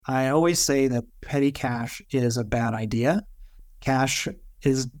I always say that petty cash is a bad idea. Cash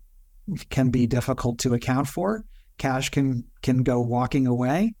can be difficult to account for. Cash can go walking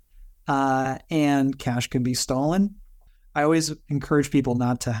away, and cash can be stolen. I always encourage people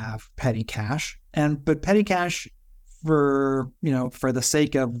not to have petty cash, but petty cash, for the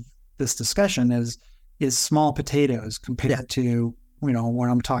sake of this discussion, is small potatoes compared to when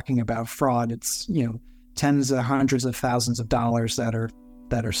I'm talking about fraud. It's tens of hundreds of thousands of dollars that are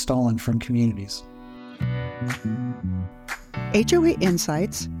stolen from communities. HOA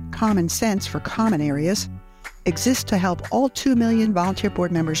Insights, common sense for common areas, exists to help all 2 million volunteer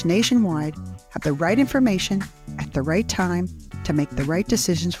board members nationwide have the right information at the right time to make the right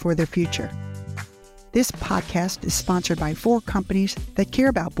decisions for their future. This podcast is sponsored by 4 companies that care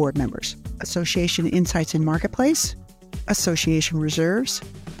about board members: Association Insights and Marketplace, Association Reserves,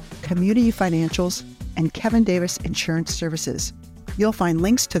 Community Financials, and Kevin Davis Insurance Services. You'll find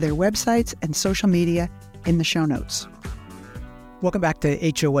links to their websites and social media in the show notes. Welcome back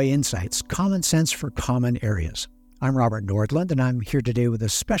to HOA Insights, Common Sense for Common Areas. I'm Robert Nordland, and I'm here today with a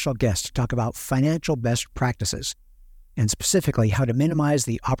special guest to talk about financial best practices, and specifically how to minimize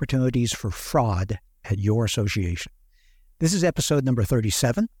the opportunities for fraud at your association. This is episode number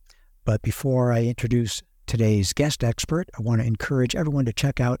 37, but before I introduce today's guest expert, I want to encourage everyone to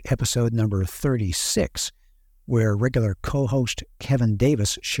check out episode number 36, where regular co-host Kevin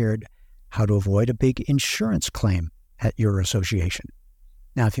Davis shared how to avoid a big insurance claim at your association.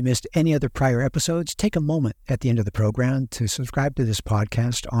 Now, if you missed any other prior episodes, take a moment at the end of the program to subscribe to this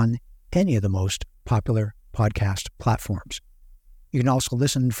podcast on any of the most popular podcast platforms. You can also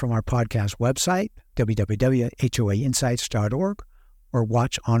listen from our podcast website, www.hoainsights.org, or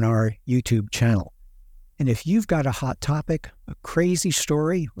watch on our YouTube channel. And if you've got a hot topic, a crazy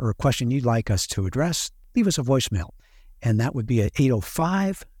story, or a question you'd like us to address, leave us a voicemail. And that would be at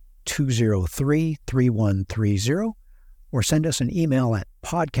 805-203-3130, or send us an email at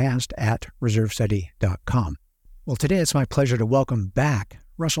podcast@reservestudy.com. Well, today it's my pleasure to welcome back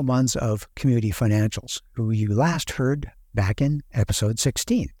Russell Munns of Community Financials, who you last heard back in episode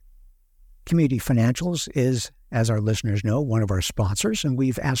 16. Community Financials is, as our listeners know, one of our sponsors, and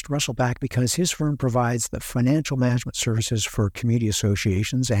we've asked Russell back because his firm provides the financial management services for community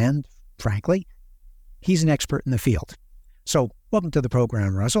associations, and, frankly, he's an expert in the field. So, welcome to the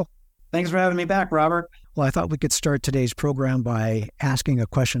program, Russell. Thanks for having me back, Robert. Well, I thought we could start today's program by asking a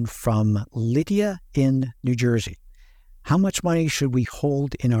question from Lydia in New Jersey. How much money should we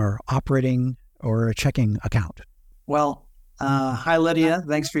hold in our operating or a checking account? Well, hi, Lydia.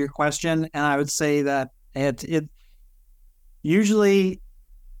 Thanks for your question. And I would say that it usually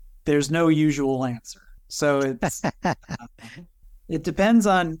there's no usual answer. So it depends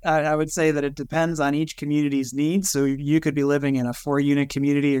on, I would say that it depends on each community's needs. So you could be living in a 4-unit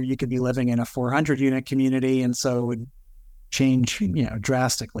community, or you could be living in a 400-unit community. And so it would change,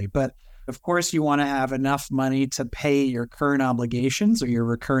 drastically. But of course, you want to have enough money to pay your current obligations or your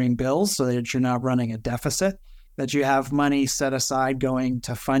recurring bills so that you're not running a deficit, that you have money set aside going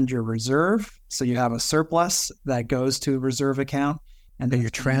to fund your reserve. So you have a surplus that goes to a reserve account. And that you're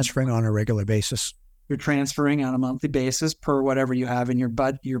transferring on a regular basis. You're transferring on a monthly basis per whatever you have in your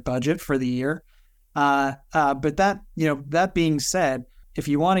budget for the year. But that being said, if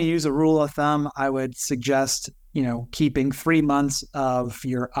you want to use a rule of thumb, I would suggest, keeping 3 months of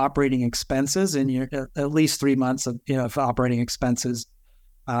your operating expenses at least 3 months of operating expenses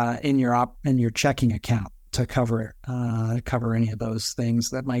in your checking account to cover any of those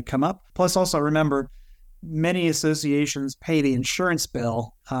things that might come up. Plus, also remember, many associations pay the insurance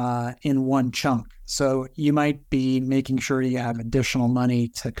bill in one chunk. So you might be making sure you have additional money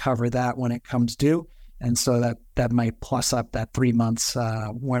to cover that when it comes due. And so that might plus up that 3 months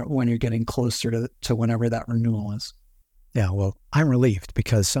when you're getting closer to whenever that renewal is. Yeah, well, I'm relieved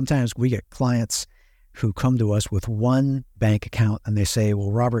because sometimes we get clients who come to us with one bank account and they say,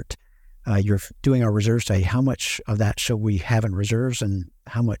 well, Robert, you're doing our reserve study. How much of that should we have in reserves and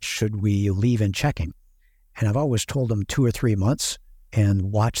how much should we leave in checking? And I've always told them 2 or 3 months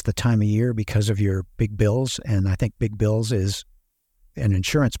and watch the time of year because of your big bills. And I think big bills is an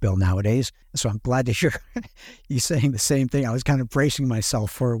insurance bill nowadays. So I'm glad to hear you saying the same thing. I was kind of bracing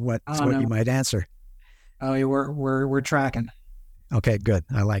myself for what you might answer. Oh, we're tracking. Okay, good.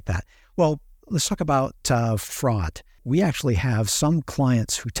 I like that. Well, let's talk about fraud. We actually have some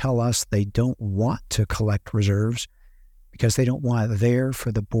clients who tell us they don't want to collect reserves because they don't want it there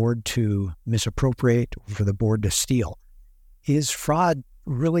for the board to misappropriate or for the board to steal. Is fraud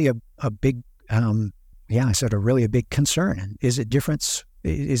really a big, really a big concern? And is it different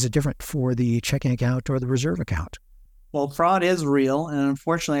for the checking account or the reserve account? Well, fraud is real, and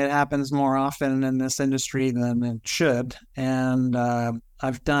unfortunately, it happens more often in this industry than it should. And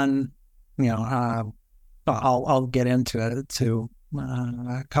I've done, I'll get into it to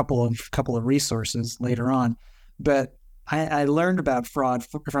a couple of resources later on, but I learned about fraud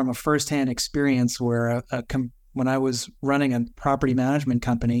from a firsthand experience where when I was running a property management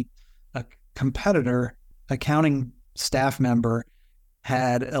company, a competitor accounting staff member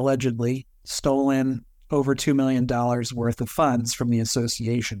had allegedly stolen over $2 million worth of funds from the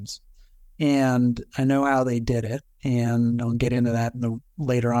associations. And I know how they did it, and I'll get into that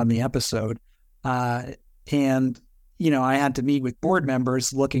later on in the episode. And I had to meet with board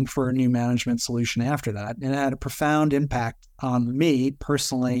members looking for a new management solution after that. And it had a profound impact on me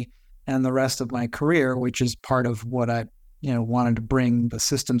personally and the rest of my career, which is part of what I, wanted to bring the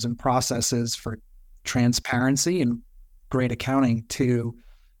systems and processes for transparency and great accounting to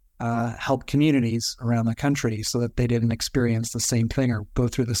help communities around the country so that they didn't experience the same thing or go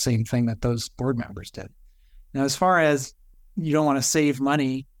through the same thing that those board members did. Now, as far as you don't want to save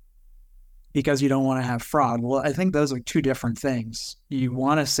money because you don't want to have fraud, well, I think those are two different things. You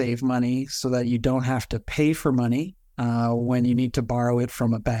want to save money so that you don't have to pay for money when you need to borrow it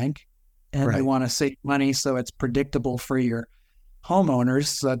from a bank. And Right. You want to save money so it's predictable for your homeowners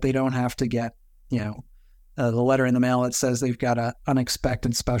so that they don't have to get, the letter in the mail that says they've got an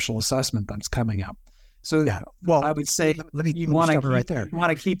unexpected special assessment that's coming up. So Yeah. Well, I would say let me you want stop it right there.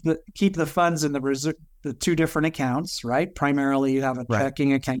 to keep the funds in the two different accounts, right? Primarily, you have a Right.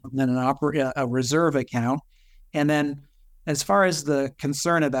 checking account and then a reserve account. And then, as far as the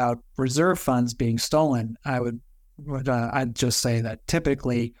concern about reserve funds being stolen, I'd just say that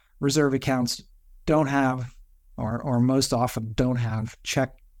typically reserve accounts don't have, or most often don't have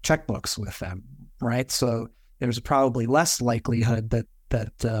checkbooks with them, right? So there's probably less likelihood that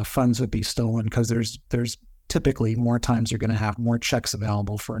funds would be stolen because there's typically more times you're going to have more checks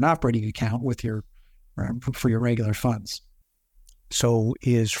available for an operating account for your regular funds. So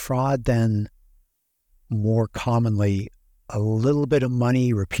is fraud then more commonly a little bit of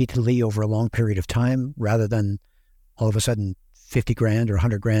money repeatedly over a long period of time rather than all of a sudden 50 grand or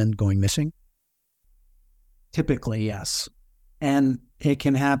 100 grand going missing? Typically, yes. And it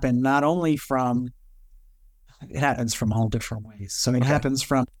can happen not only it happens from all different ways. So it happens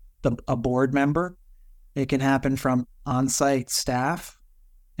from a board member. It can happen from on-site staff.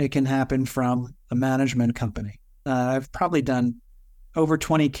 It can happen from a management company. I've probably done over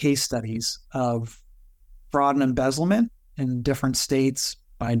 20 case studies of fraud and embezzlement in different states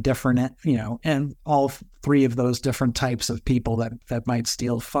by different, and all three of those different types of people that might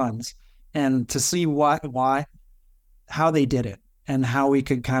steal funds, and to see how they did it and how we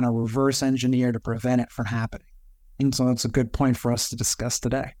could kind of reverse engineer to prevent it from happening. And so that's a good point for us to discuss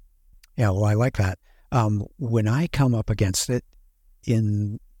today. Yeah, well, I like that. When I come up against it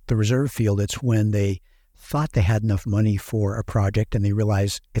in the reserve field, it's when they thought they had enough money for a project and they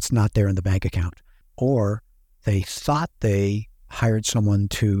realize it's not there in the bank account. Or they thought they hired someone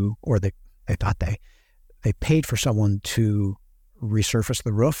to, or they thought they paid for someone to resurface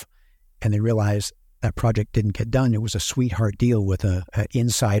the roof, and they realized that project didn't get done. It was a sweetheart deal with an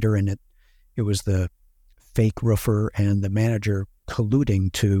insider, and it was the fake roofer and the manager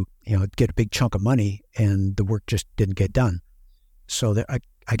colluding to get a big chunk of money, and the work just didn't get done. So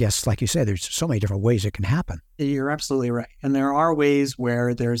I guess, like you said, there's so many different ways it can happen. You're absolutely right. And there are ways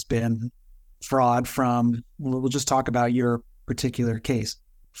where there's been fraud we'll just talk about your particular case.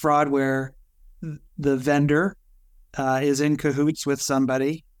 Fraud where the vendor is in cahoots with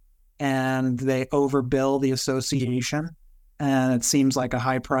somebody and they overbill the association and it seems like a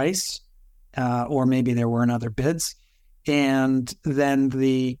high price, or maybe there weren't other bids. And then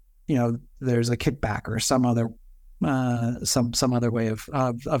there's a kickback or some other way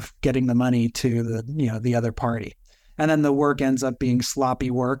of getting the money to the other party. And then the work ends up being sloppy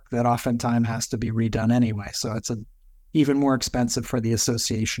work that oftentimes has to be redone anyway. So it's even more expensive for the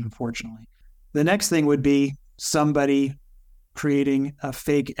association, unfortunately. The next thing would be somebody creating a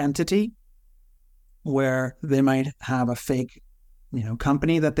fake entity where they might have a fake,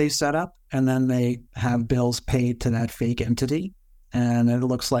 company that they set up, and then they have bills paid to that fake entity. And it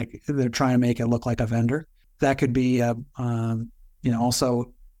looks like they're trying to make it look like a vendor. That could be,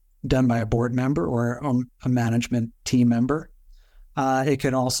 also done by a board member or a management team member. It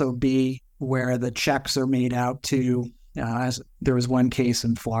could also be where the checks are made out to, as there was one case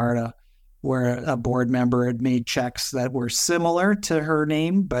in Florida where a board member had made checks that were similar to her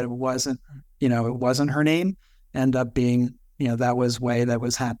name, but it wasn't her name. End up being, that was way that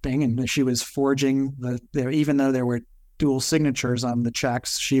was happening. And she was forging even though there were dual signatures on the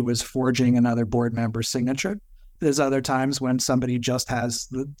checks, she was forging another board member's signature. there's other times when somebody just has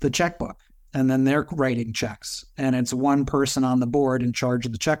the checkbook and then they're writing checks and it's one person on the board in charge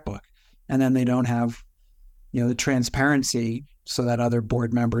of the checkbook. And then they don't have, the transparency so that other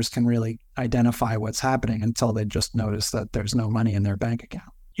board members can really identify what's happening until they just notice that there's no money in their bank account.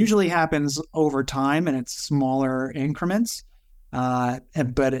 Usually happens over time and it's smaller increments. And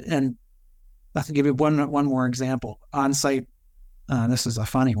I'll give you one more example. On-site, this is a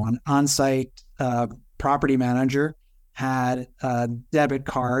funny one. On-site property manager had a debit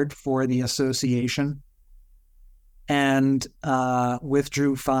card for the association and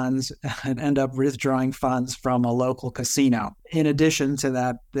withdrew funds and end up withdrawing funds from a local casino. In addition to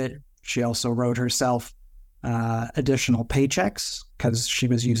that she also wrote herself additional paychecks because she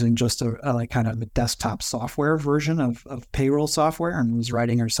was using just a kind of a desktop software version of payroll software and was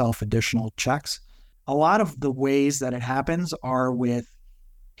writing herself additional checks. A lot of the ways that it happens are with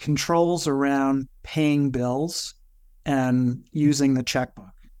controls around paying bills and using the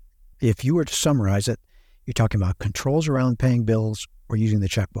checkbook. If you were to summarize it, you're talking about controls around paying bills or using the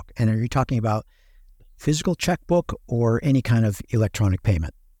checkbook. And are you talking about physical checkbook or any kind of electronic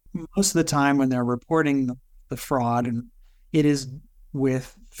payment? Most of the time when they're reporting the fraud, and it is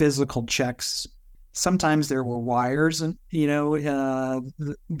with physical checks. Sometimes there were wires, and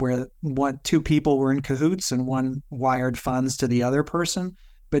where two people were in cahoots and one wired funds to the other person.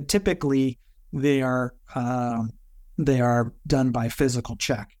 But typically, they are done by physical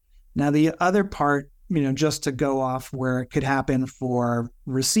check. Now, the other part, just to go off where it could happen for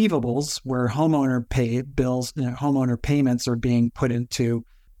receivables, where homeowner payments are being put into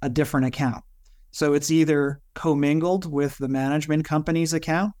a different account. So it's either commingled with the management company's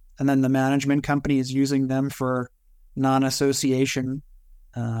account, and then the management company is using them for non-association,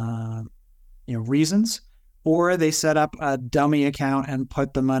 reasons, or they set up a dummy account and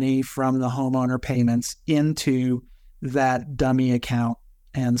put the money from the homeowner payments into that dummy account.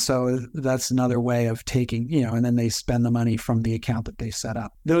 And so that's another way of taking, and then they spend the money from the account that they set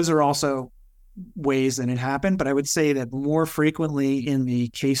up. Those are also ways that it happened, but I would say that more frequently in the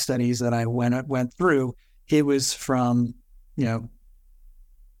case studies that I went through, it was from,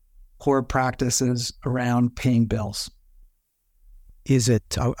 poor practices around paying bills.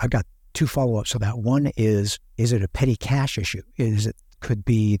 I've got two follow-ups to that. One is it a petty cash issue? Could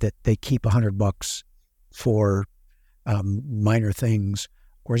be that they keep $100 for minor things,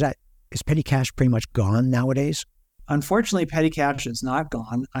 or is petty cash pretty much gone nowadays? Unfortunately, petty cash is not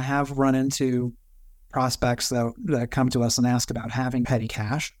gone. I have run into prospects that come to us and ask about having petty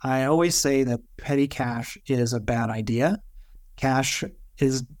cash. I always say that petty cash is a bad idea. Cash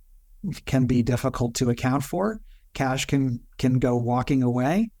can be difficult to account for. Cash can go walking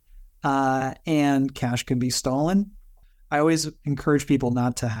away, and cash can be stolen. I always encourage people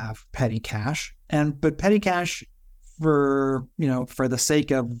not to have petty cash, but petty cash, for the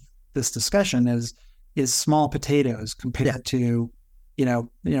sake of this discussion, is small potatoes compared to,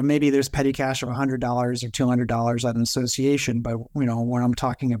 maybe there's petty cash of $100 or $200 at an association, but when I'm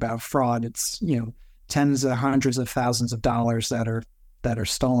talking about fraud, it's tens of hundreds of thousands of dollars that are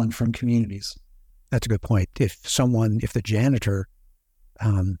stolen from communities. That's a good point. If the janitor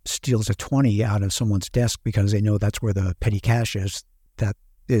steals a 20 out of someone's desk because they know that's where the petty cash is, that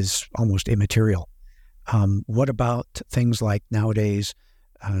is almost immaterial. What about things like nowadays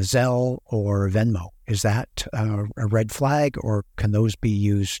Zelle or Venmo? Is that a red flag, or can those be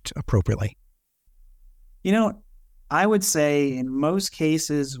used appropriately? I would say in most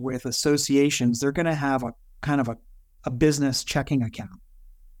cases with associations, they're going to have a kind of a business checking account.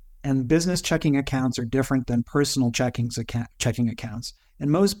 And business checking accounts are different than personal checking accounts.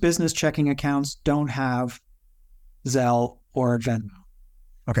 And most business checking accounts don't have Zelle or Venmo.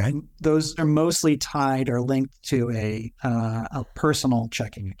 Okay. Those are mostly tied or linked to a personal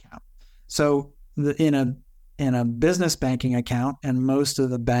checking account. So in a business banking account, and most of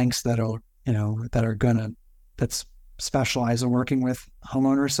the banks that specialize in working with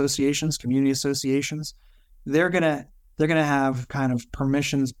homeowner associations, community associations, they're gonna have kind of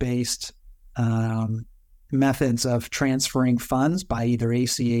permissions-based methods of transferring funds by either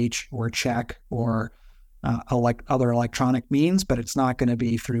ACH or check or other electronic means, but it's not going to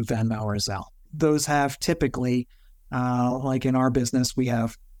be through Venmo or Zelle. Those have typically, like in our business, we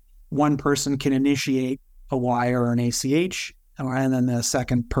have one person can initiate a wire or an ACH, and then the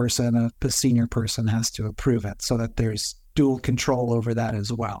second person, the senior person, has to approve it so that there's dual control over that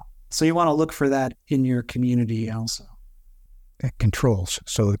as well. So you want to look for that in your community also. Controls.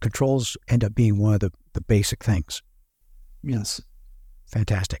 So the controls end up being one of the basic things. Yes.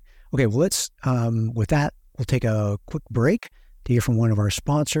 Fantastic. Okay, well, with that, we'll take a quick break to hear from one of our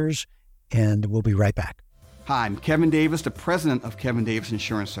sponsors, and we'll be right back. Hi, I'm Kevin Davis, the president of Kevin Davis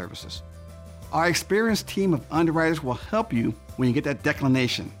Insurance Services. Our experienced team of underwriters will help you when you get that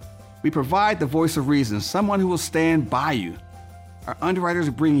declination. We provide the voice of reason, someone who will stand by you. Our underwriters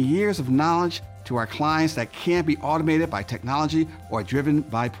bring years of knowledge to our clients that can't be automated by technology or driven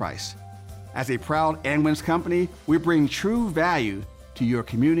by price. As a proud ANWINS company, we bring true value to your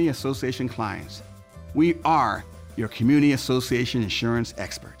community association clients. We are your community association insurance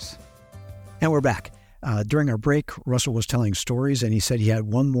experts. And we're back. During our break, Russell was telling stories, and he said he had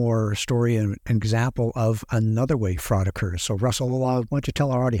one more story and an example of another way fraud occurs. So, Russell, why don't you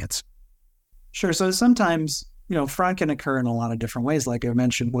tell our audience? Sure. So sometimes, fraud can occur in a lot of different ways, like we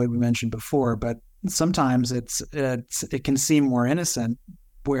mentioned before. But sometimes it can seem more innocent,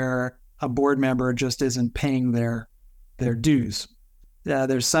 where a board member just isn't paying their dues.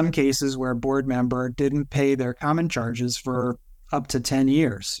 There's some cases where a board member didn't pay their common charges for up to 10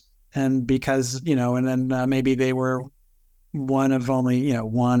 years. And because, and then maybe they were one of only,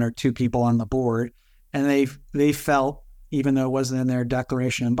 one or two people on the board, and they felt, even though it wasn't in their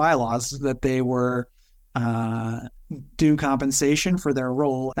declaration and bylaws, that they were due compensation for their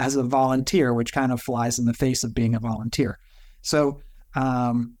role as a volunteer, which kind of flies in the face of being a volunteer. So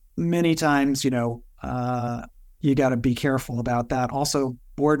many times, you got to be careful about that. Also,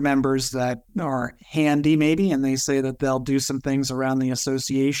 board members that are handy maybe, and they say that they'll do some things around the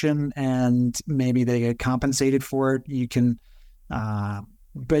association and maybe they get compensated for it. You can,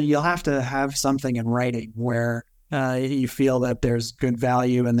 but you'll have to have something in writing where you feel that there's good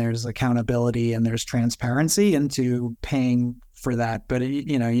value and there's accountability and there's transparency into paying for that. But,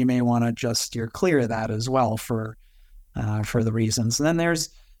 you may want to just steer clear of that as well for the reasons. And then there's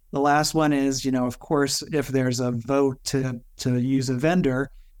the last one is, of course, if there's a vote to use a vendor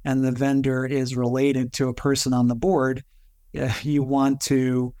and the vendor is related to a person on the board, you want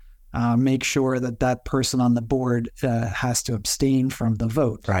to make sure that person on the board has to abstain from the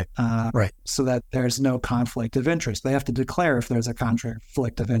vote. Right. Right. So that there's no conflict of interest. They have to declare if there's a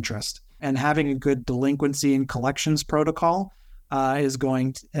conflict of interest. And having a good delinquency and collections protocol is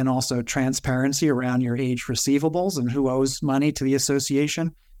going to, and also transparency around your aged receivables and who owes money to the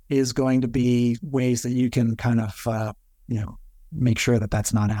association is going to be ways that you can kind of, make sure that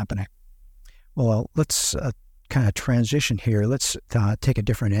that's not happening. Well, let's kind of transition here. Let's take a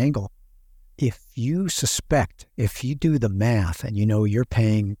different angle. If you do the math and you're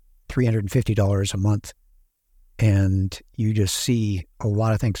paying $350 a month and you just see a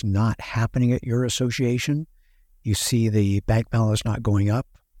lot of things not happening at your association, you see the bank balance not going up,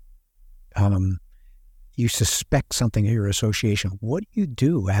 you suspect something at your association, what do you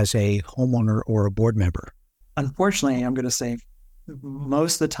do as a homeowner or a board member? Unfortunately, I'm going to say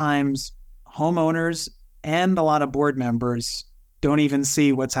most of the times homeowners and a lot of board members don't even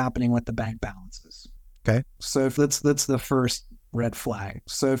see what's happening with the bank balances. Okay. So if that's the first red flag.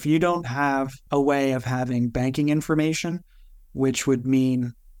 So if you don't have a way of having banking information, which would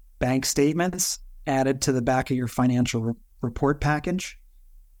mean bank statements added to the back of your financial report package,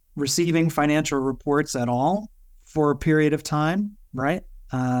 receiving financial reports at all for a period of time, right?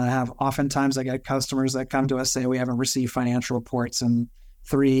 Oftentimes I get customers that come to us say we haven't received financial reports in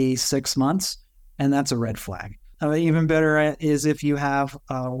 3-6 months, and that's a red flag. Even better is if you have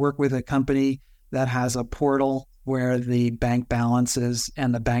work with a company that has a portal where the bank balances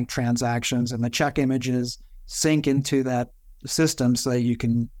and the bank transactions and the check images sync into that system so that you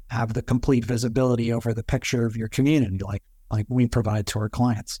can have the complete visibility over the picture of your community, like we provide to our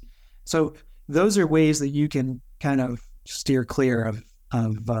clients. So those are ways that you can kind of steer clear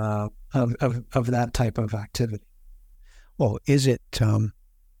of that type of activity. Well, is it on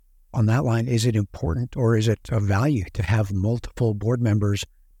that line? Is it important or is it of value to have multiple board members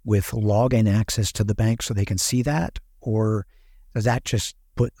with login access to the bank so they can see that, or does that just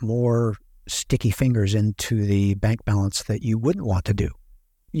put more sticky fingers into the bank balance that you wouldn't want to do?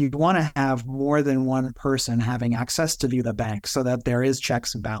 You'd want to have more than one person having access to view the bank so that there is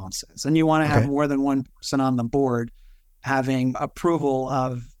checks and balances. And you want to have more than one person on the board having approval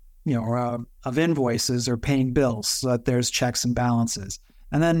of, of invoices or paying bills so that there's checks and balances.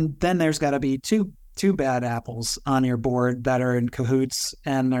 And then there's got to be two bad apples on your board that are in cahoots.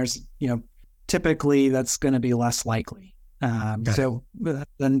 And there's, typically that's going to be less likely. So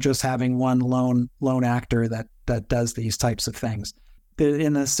than just having one lone actor that does these types of things.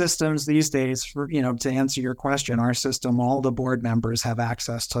 In the systems these days, to answer your question, our system, all the board members have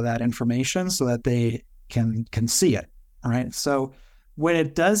access to that information so that they can see it, right? So when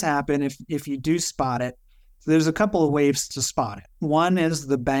it does happen, if you do spot it, there's a couple of ways to spot it. One is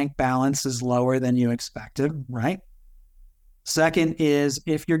the bank balance is lower than you expected, right? Second is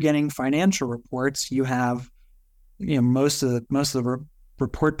if you're getting financial reports, you have, most of the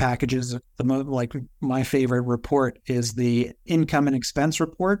report packages. Like my favorite report is the income and expense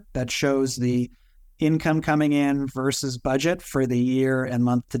report that shows the income coming in versus budget for the year and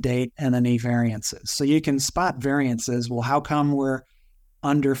month to date, and any variances. So you can spot variances. Well, how come we're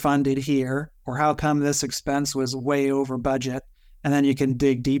underfunded here? Or how come this expense was way over budget? And then you can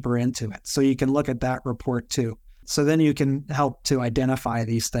dig deeper into it. So you can look at that report too. So then you can help to identify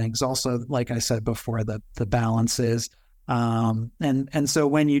these things. Also, like I said before, the balances. And so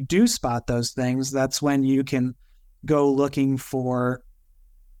when you do spot those things, that's when you can go looking for,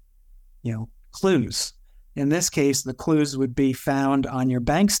 clues. In this case, the clues would be found on your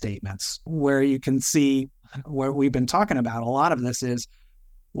bank statements, where you can see what we've been talking about. A lot of this is,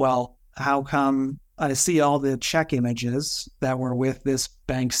 well, how come I see all the check images that were with this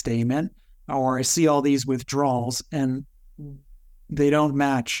bank statement, or I see all these withdrawals and they don't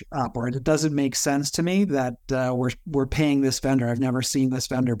match up, or it doesn't make sense to me that we're paying this vendor. I've never seen this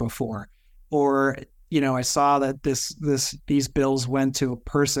vendor before. Or, I saw that these bills went to a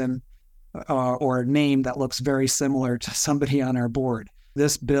person or a name that looks very similar to somebody on our board.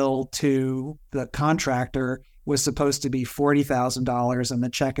 This bill to the contractor was supposed to be $40,000 and the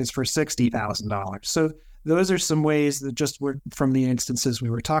check is for $60,000. So those are some ways that just were from the instances we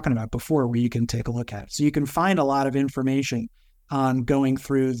were talking about before where you can take a look at it. So you can find a lot of information on going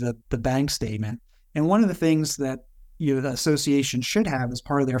through the bank statement. And one of the things that the association should have as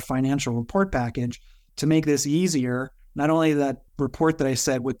part of their financial report package to make this easier, not only that report that I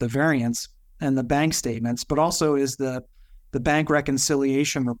said with the variance and the bank statements, but also is the bank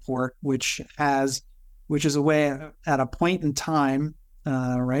reconciliation report, which is a way at a point in time,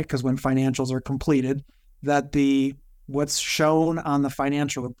 right? Because when financials are completed, that what's shown on the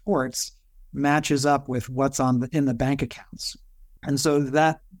financial reports matches up with what's in the bank accounts. And so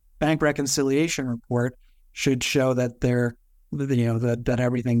that bank reconciliation report should show that that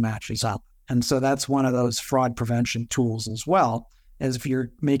everything matches up. And so that's one of those fraud prevention tools as well, as if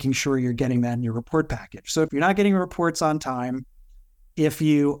you're making sure you're getting that in your report package. So if you're not getting reports on time, if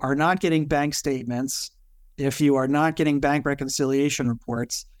you are not getting bank statements, if you are not getting bank reconciliation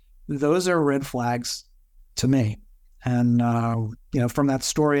reports, those are red flags to me. And, from that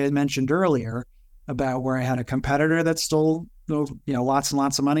story I mentioned earlier about where I had a competitor that stole, lots and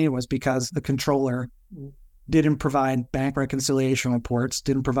lots of money, it was because the controller didn't provide bank reconciliation reports,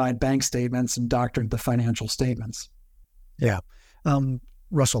 didn't provide bank statements, and doctored the financial statements. Yeah.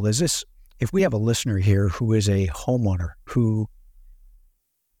 Russell, if we have a listener here who is a homeowner who,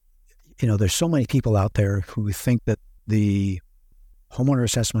 there's so many people out there who think that the homeowner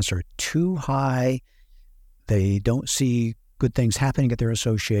assessments are too high. They don't see good things happening at their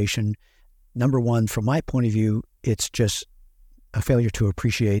association. Number one, from my point of view, it's just a failure to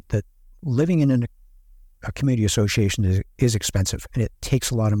appreciate that living in a community association is expensive, and it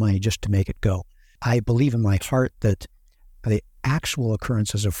takes a lot of money just to make it go. I believe in my heart that the actual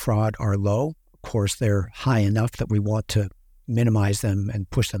occurrences of fraud are low. Of course, they're high enough that we want to minimize them and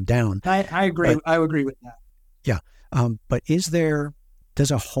push them down. I agree. I agree with that. Yeah. But does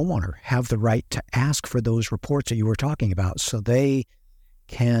a homeowner have the right to ask for those reports that you were talking about so they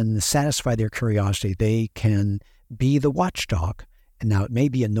can satisfy their curiosity? They can be the watchdog. And now it may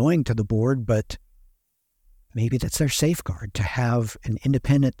be annoying to the board, but maybe that's their safeguard to have an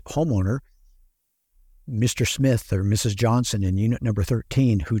independent homeowner, Mr. Smith or Mrs. Johnson in unit number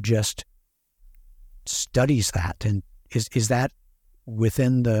 13, who just studies that. And is that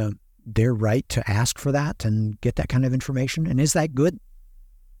within their right to ask for that and get that kind of information? And is that good?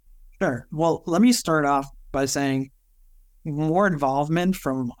 Sure. Well, let me start off by saying more involvement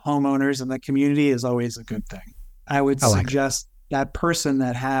from homeowners in the community is always a good thing. I would suggest that person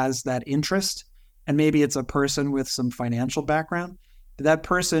that has that interest, and maybe it's a person with some financial background, that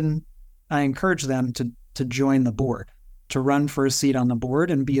person, I encourage them to join the board, to run for a seat on the board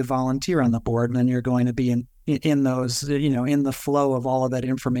and be a volunteer on the board. And then you're going to be in those, in the flow of all of that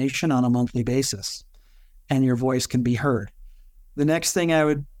information on a monthly basis, and your voice can be heard. The next thing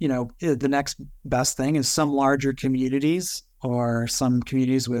the next best thing is some larger communities or some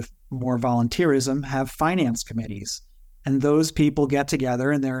communities with more volunteerism have finance committees. And those people get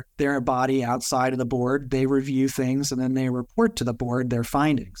together and they're a body outside of the board. They review things and then they report to the board their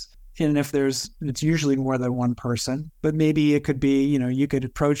findings. And if it's usually more than one person, but maybe it could be, you could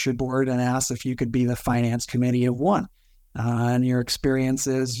approach your board and ask if you could be the finance committee of one. And your experience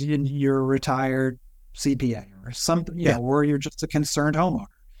is you're a retired CPA or something, or you're just a concerned homeowner.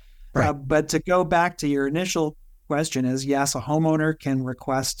 Right. But to go back to your initial question is, yes, a homeowner can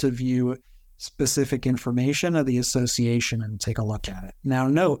request to view specific information of the association and take a look at it. Now,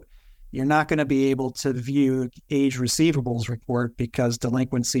 note, you're not going to be able to view age receivables report because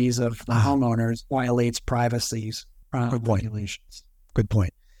delinquencies of the homeowners violates privacy regulations. Good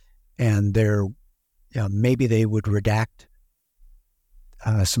point. And maybe they would redact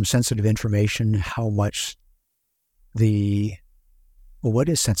some sensitive information, what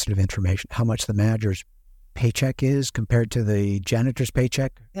is sensitive information? How much the manager's paycheck is compared to the janitor's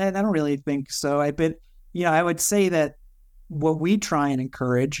paycheck? And I don't really think so. I would say that what we try and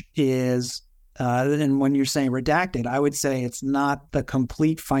encourage is, and when you're saying redacted, I would say it's not the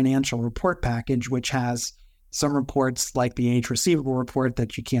complete financial report package, which has some reports like the age receivable report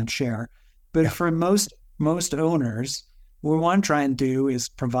that you can't share. But for most owners, what we want to try and do is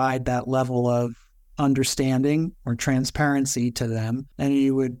provide that level of understanding or transparency to them. And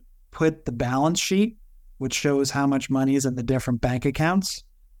you would put the balance sheet, which shows how much money is in the different bank accounts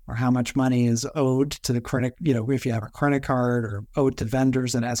or how much money is owed to the credit, if you have a credit card, or owed to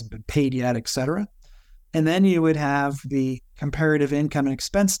vendors that hasn't been paid yet, et cetera. And then you would have the comparative income and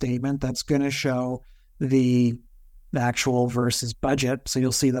expense statement that's going to show the actual versus budget. So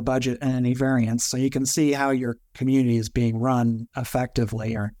you'll see the budget and any variance. So you can see how your community is being run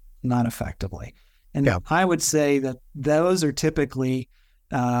effectively or not effectively. And I would say that those are typically,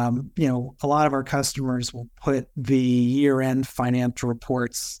 a lot of our customers will put the year-end financial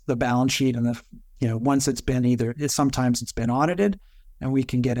reports, the balance sheet, and once it's been sometimes it's been audited, and we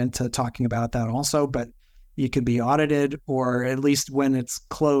can get into talking about that also, but you could be audited, or at least when it's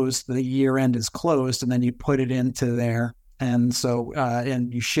closed, the year end is closed, and then you put it into there. And so,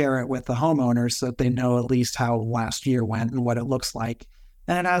 and you share it with the homeowners so that they know at least how last year went and what it looks like.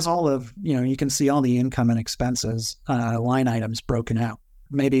 And it has all of, you can see all the income and expenses line items broken out.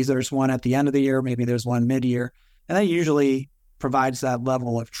 Maybe there's one at the end of the year, maybe there's one mid-year. And that usually provides that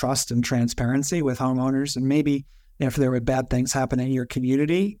level of trust and transparency with homeowners. And maybe if there were bad things happening in your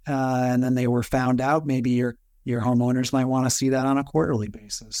community and then they were found out, maybe your homeowners might want to see that on a quarterly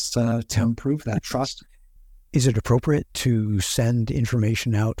basis to improve that trust. Is it appropriate to send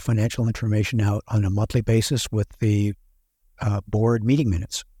information out, financial information out on a monthly basis with the board meeting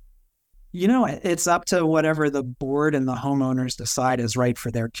minutes? It's up to whatever the board and the homeowners decide is right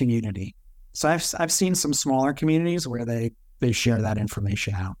for their community. So I've seen some smaller communities where they share that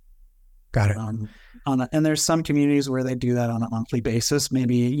information out. Got it. And there's some communities where they do that on a monthly basis.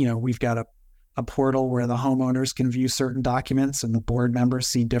 Maybe, we've got a portal where the homeowners can view certain documents and the board members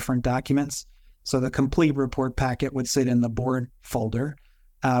see different documents. So the complete report packet would sit in the board folder,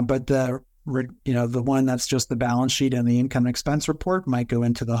 but the one that's just the balance sheet and the income and expense report might go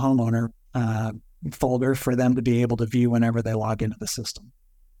into the homeowner folder for them to be able to view whenever they log into the system.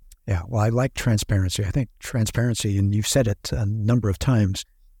 Yeah, well, I like transparency. I think transparency, and you've said it a number of times,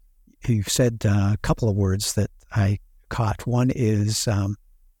 you've said a couple of words that I caught. One is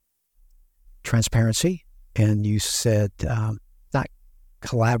transparency, and you said not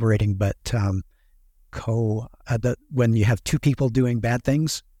collaborating, but when you have two people doing bad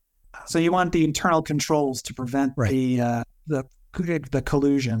things. So you want the internal controls to prevent the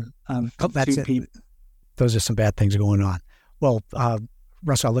collusion of two people. Those are some bad things going on. Well,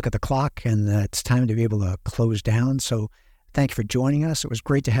 Russ, I'll look at the clock, and it's time to be able to close down. So thank you for joining us. It was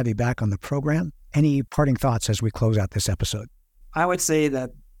great to have you back on the program. Any parting thoughts as we close out this episode? I would say that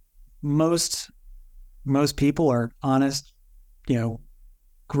most people are honest,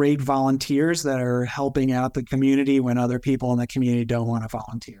 great volunteers that are helping out the community when other people in the community don't want to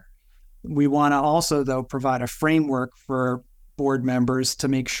volunteer. We want to also, though, provide a framework for board members to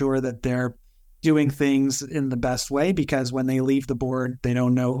make sure that they're doing things in the best way, because when they leave the board, they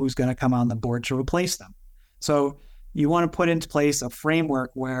don't know who's going to come on the board to replace them. So you want to put into place a framework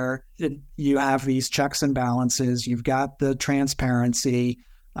where you have these checks and balances. You've got the transparency,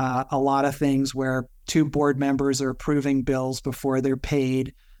 a lot of things where two board members are approving bills before they're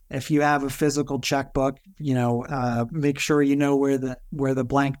paid. If you have a physical checkbook, make sure you know where the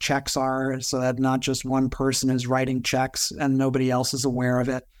blank checks are, so that not just one person is writing checks and nobody else is aware of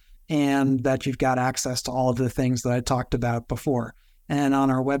it, and that you've got access to all of the things that I talked about before. And on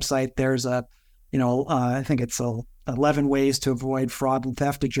our website, there's I think it's 11 ways to avoid fraud and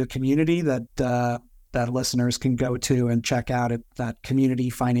theft at your community that listeners can go to and check out at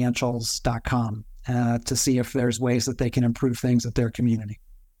communityfinancials.com to see if there's ways that they can improve things at their community.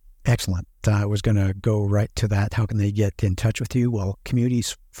 Excellent. I was going to go right to that. How can they get in touch with you? Well,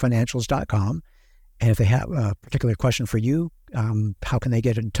 communityfinancials.com. And if they have a particular question for you, how can they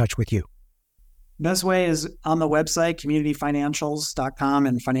get in touch with you? Best way is on the website, communityfinancials.com,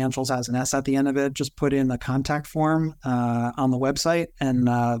 and financials has an S at the end of it. Just put in the contact form on the website, and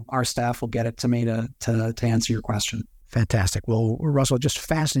our staff will get it to me to answer your question. Fantastic. Well, Russell, just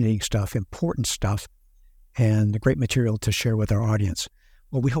fascinating stuff, important stuff, and great material to share with our audience.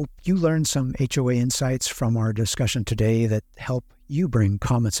 Well, we hope you learned some HOA insights from our discussion today that help you bring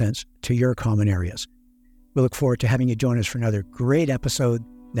common sense to your common areas. We look forward to having you join us for another great episode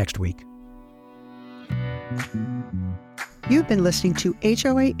next week. You've been listening to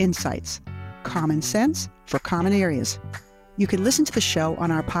HOA Insights, Common Sense for Common Areas. You can listen to the show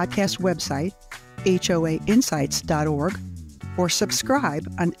on our podcast website, hoainsights.org, or subscribe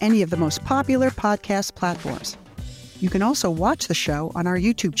on any of the most popular podcast platforms. You can also watch the show on our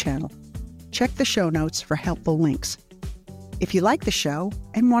YouTube channel. Check the show notes for helpful links. If you like the show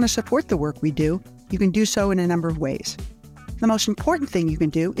and want to support the work we do, you can do so in a number of ways. The most important thing you can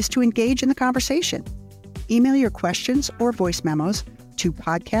do is to engage in the conversation. Email your questions or voice memos to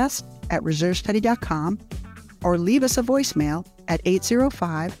podcast@reservestudy.com or leave us a voicemail at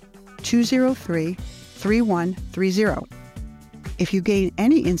 805-203-3130. If you gain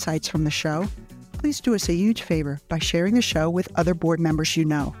any insights from the show, please do us a huge favor by sharing the show with other board members you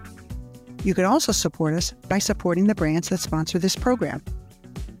know. You can also support us by supporting the brands that sponsor this program.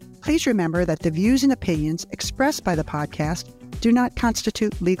 Please remember that the views and opinions expressed by the podcast do not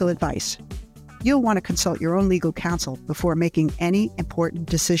constitute legal advice. You'll want to consult your own legal counsel before making any important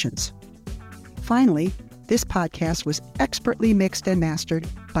decisions. Finally, this podcast was expertly mixed and mastered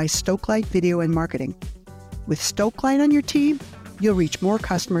by Stokelight Video and Marketing. With Stokelight on your team, you'll reach more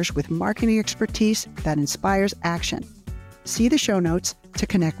customers with marketing expertise that inspires action. See the show notes to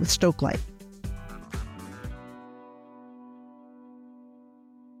connect with Stokelight.